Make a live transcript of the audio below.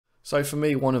So for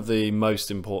me, one of the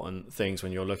most important things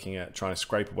when you're looking at trying to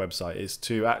scrape a website is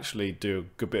to actually do a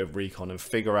good bit of recon and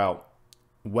figure out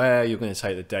where you're going to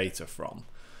take the data from.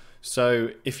 So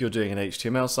if you're doing an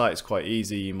HTML site, it's quite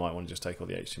easy. You might want to just take all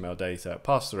the HTML data,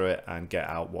 pass through it, and get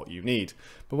out what you need.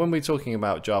 But when we're talking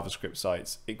about JavaScript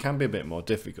sites, it can be a bit more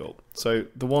difficult. So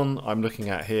the one I'm looking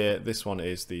at here, this one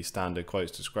is the standard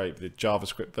quotes to scrape, the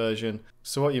JavaScript version.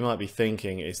 So what you might be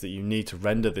thinking is that you need to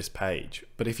render this page.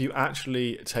 But if you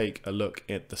actually take a look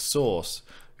at the source,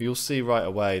 you'll see right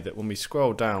away that when we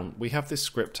scroll down, we have this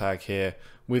script tag here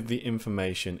with the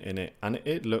information in it, and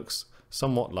it looks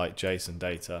somewhat like JSON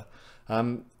data.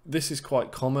 This is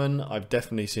quite common. I've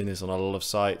definitely seen this on a lot of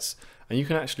sites, and you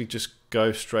can actually just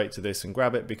go straight to this and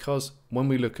grab it, because when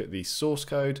we look at the source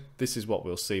code, this is what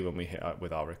we'll see when we hit up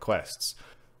with our requests.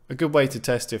 A good way to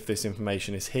test if this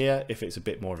information is here, if it's a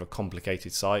bit more of a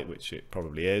complicated site, which it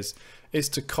probably is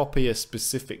to copy a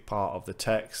specific part of the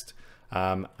text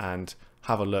and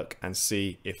have a look and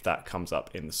see if that comes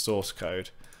up in the source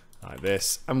code like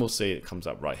this, and we'll see it comes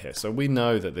up right here. So we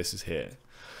know that this is here.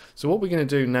 So what we're going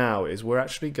to do now is we're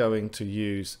actually going to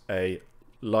use a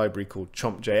library called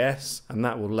chomp.js, and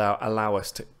that will allow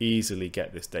us to easily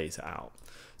get this data out.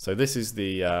 So this is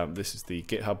the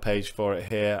GitHub page for it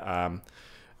here.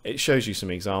 It shows you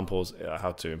some examples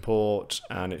how to import,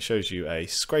 and it shows you a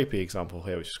Scrapy example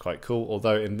here, which is quite cool.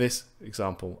 Although in this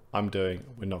example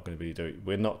we're not going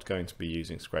to be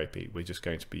using Scrapy. We're just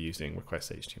going to be using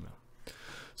request HTML.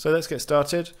 So let's get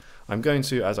started. I'm going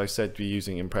to, as I said, be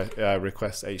using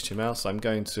request HTML. So I'm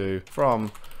going to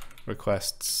from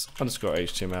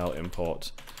requests_HTML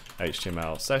import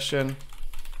HTML session,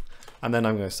 and then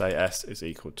I'm going to say s is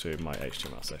equal to my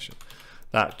HTML session.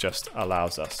 That just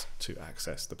allows us to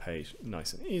access the page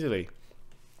nice and easily.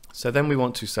 So then we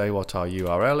want to say what our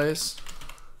URL is.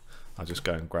 I'll just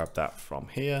go and grab that from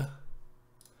here,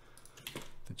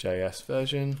 the JS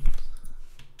version,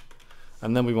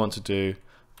 and then we want to do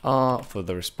r for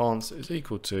the response is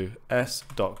equal to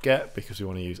s.get, because we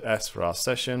want to use s for our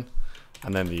session,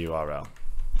 and then the URL.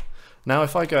 Now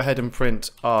if I go ahead and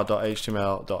print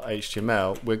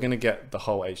r.html.html, we're going to get the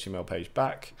whole HTML page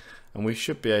back, and we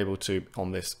should be able to,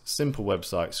 on this simple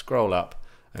website, scroll up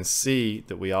and see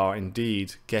that we are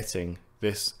indeed getting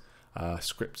this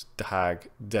script tag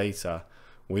data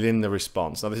within the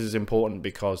response. Now this is important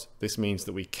because this means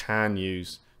that we can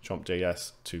use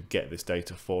chomp.js to get this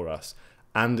data for us,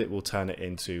 and it will turn it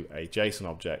into a JSON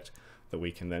object that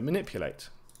we can then manipulate.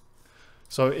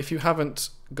 So if you haven't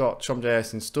got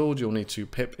chomp.js installed, you'll need to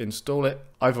pip install it.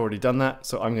 I've already done that,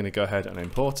 so I'm going to go ahead and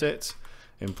import it.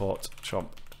 Import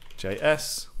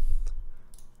chomp.js,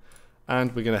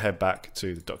 and we're going to head back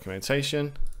to the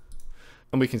documentation,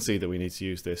 and we can see that we need to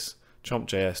use this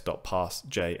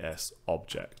chomp.js.parseJS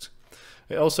object.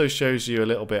 It also shows you a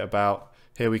little bit about,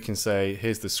 here we can say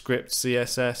here's the script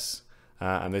CSS,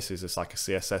 and this is just like a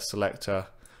CSS selector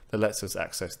that lets us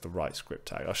access the right script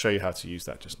tag. I'll show you how to use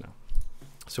that just now.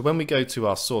 So when we go to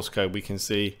our source code, we can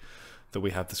see that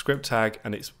we have the script tag,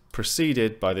 and it's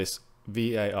preceded by this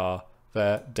var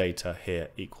var data here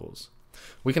equals.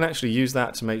 We can actually use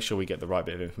that to make sure we get the right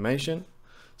bit of information.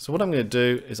 So what I'm going to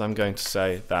do is I'm going to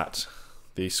say that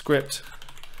the script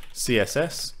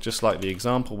CSS, just like the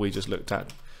example we just looked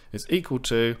at, is equal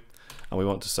to, and we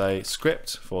want to say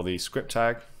script for the script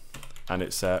tag, and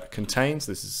it's contains,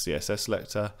 this is CSS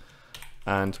selector,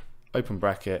 and open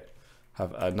bracket,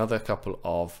 have another couple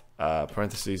of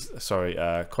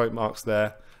quote marks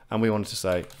there, and we wanted to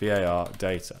say var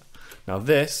data. Now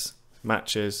this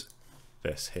matches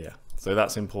this here, so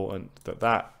that's important that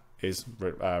that is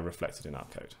reflected in our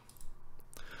code.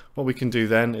 What we can do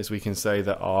then is we can say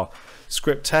that our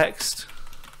script text,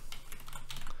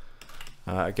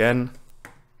 again,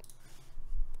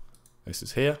 this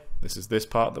is here, this is this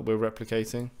part that we're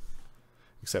replicating,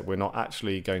 except we're not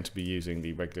actually going to be using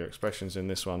the regular expressions in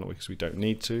this one because we don't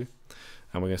need to.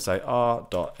 And we're going to say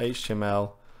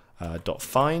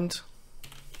r.html.find,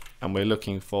 and we're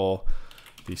looking for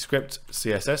the script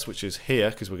CSS, which is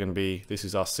here, because we're going to be, this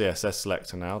is our CSS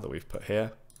selector now that we've put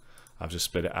here. I've just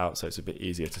split it out so it's a bit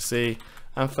easier to see.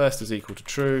 And first is equal to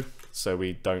true, so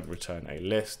we don't return a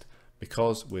list,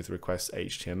 because with request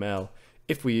HTML,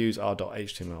 if we use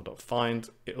r.html.find,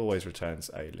 it always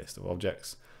returns a list of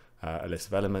objects, a list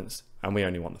of elements, and we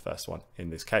only want the first one in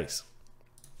this case.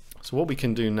 So what we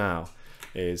can do now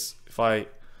is, if I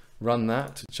run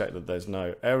that to check that there's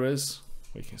no errors,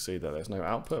 we can see that there's no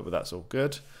output, but that's all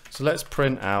good. So let's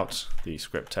print out the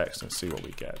script text and see what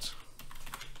we get.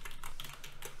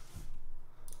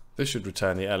 This should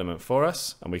return the element for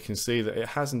us, and we can see that it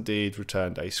has indeed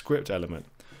returned a script element.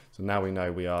 So now we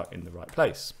know we are in the right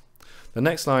place. The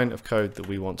next line of code that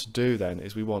we want to do then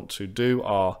is we want to do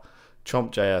our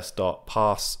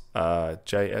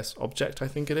chomp.js.parse.js object, I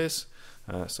think it is.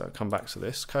 So come back to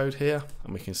this code here,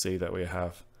 and we can see that we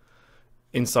have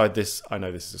inside this, I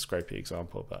know this is a scrapey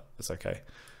example, but that's okay.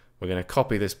 We're going to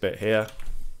copy this bit here,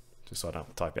 just so I don't have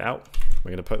to type it out.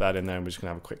 We're going to put that in there, and we're just going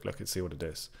to have a quick look and see what it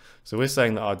is. So we're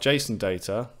saying that our JSON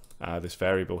data, this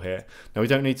variable here, now we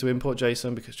don't need to import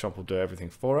JSON because Chomp will do everything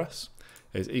for us,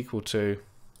 is equal to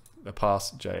the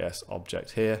parse.js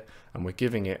object here, and we're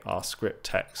giving it our script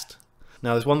text.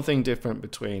 Now there's one thing different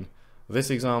between this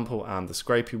example and the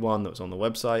scrapey one that was on the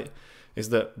website, is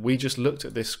that we just looked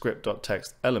at this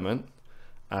script.text element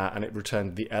and it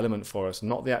returned the element for us,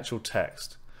 not the actual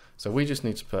text. So we just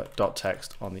need to put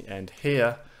 .text on the end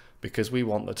here because we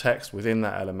want the text within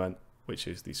that element, which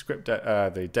is the script,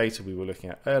 the data we were looking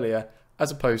at earlier,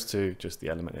 as opposed to just the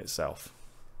element itself.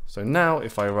 So now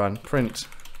if I run print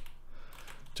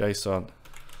JSON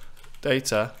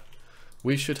data,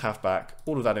 we should have back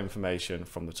all of that information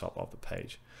from the top of the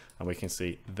page, and we can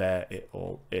see there it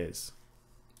all is.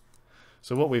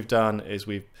 So what we've done is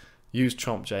we've used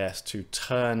Chomp.js to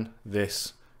turn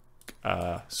this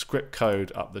script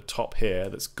code up the top here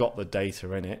that's got the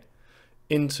data in it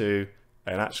into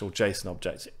an actual JSON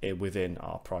object within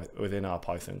our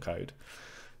Python code.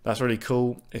 That's really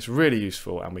cool. It's really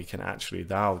useful, and we can actually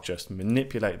now just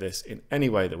manipulate this in any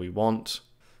way that we want.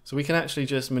 So we can actually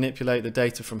just manipulate the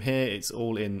data from here. It's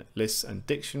all in lists and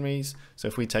dictionaries. So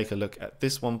if we take a look at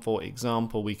this one, for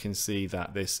example, we can see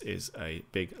that this is a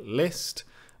big list,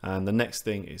 and the next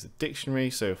thing is a dictionary.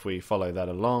 So if we follow that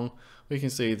along, we can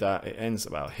see that it ends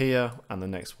about here and the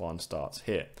next one starts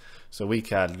here. So we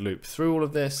can loop through all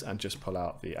of this and just pull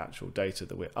out the actual data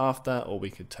that we're after, or we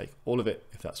could take all of it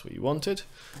if that's what you wanted.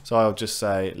 So I'll just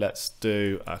say, let's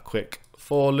do a quick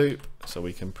for loop so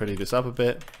we can pretty this up a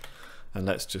bit. And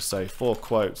let's just say for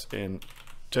quotes in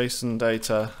JSON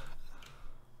data,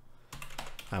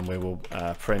 and we will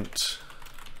print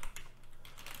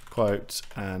quote,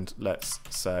 and let's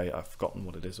say, I've forgotten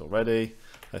what it is already.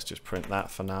 Let's just print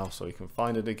that for now so we can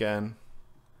find it again.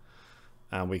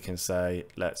 And we can say,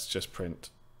 let's just print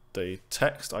the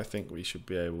text I think we should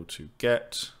be able to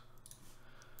get,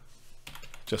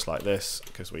 just like this,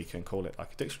 because we can call it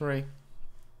like a dictionary.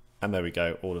 And there we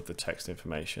go, all of the text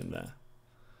information there.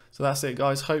 So that's it,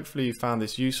 guys. Hopefully you found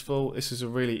this useful. This is a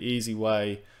really easy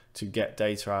way to get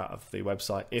data out of the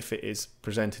website if it is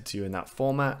presented to you in that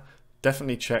format.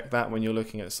 Definitely check that when you're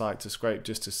looking at Site to Scrape,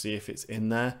 just to see if it's in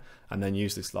there, and then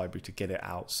use this library to get it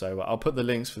out. So I'll put the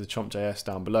links for the Chomp.js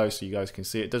down below so you guys can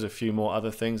see it. It does a few more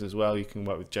other things as well. You can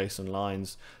work with JSON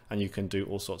lines, and you can do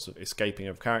all sorts of escaping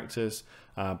of characters.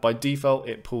 By default,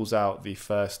 it pulls out the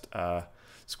first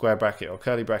square bracket or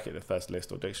curly bracket, the first list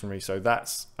or dictionary. So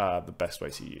that's the best way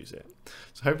to use it.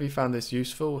 So hopefully you found this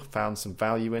useful, found some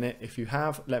value in it. If you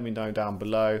have, let me know down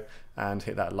below and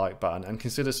hit that like button, and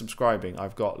consider subscribing.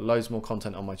 I've got loads more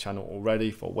content on my channel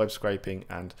already for web scraping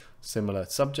and similar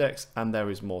subjects, and there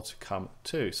is more to come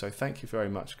too. So thank you very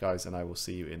much, guys, and I will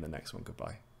see you in the next one.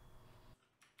 Goodbye.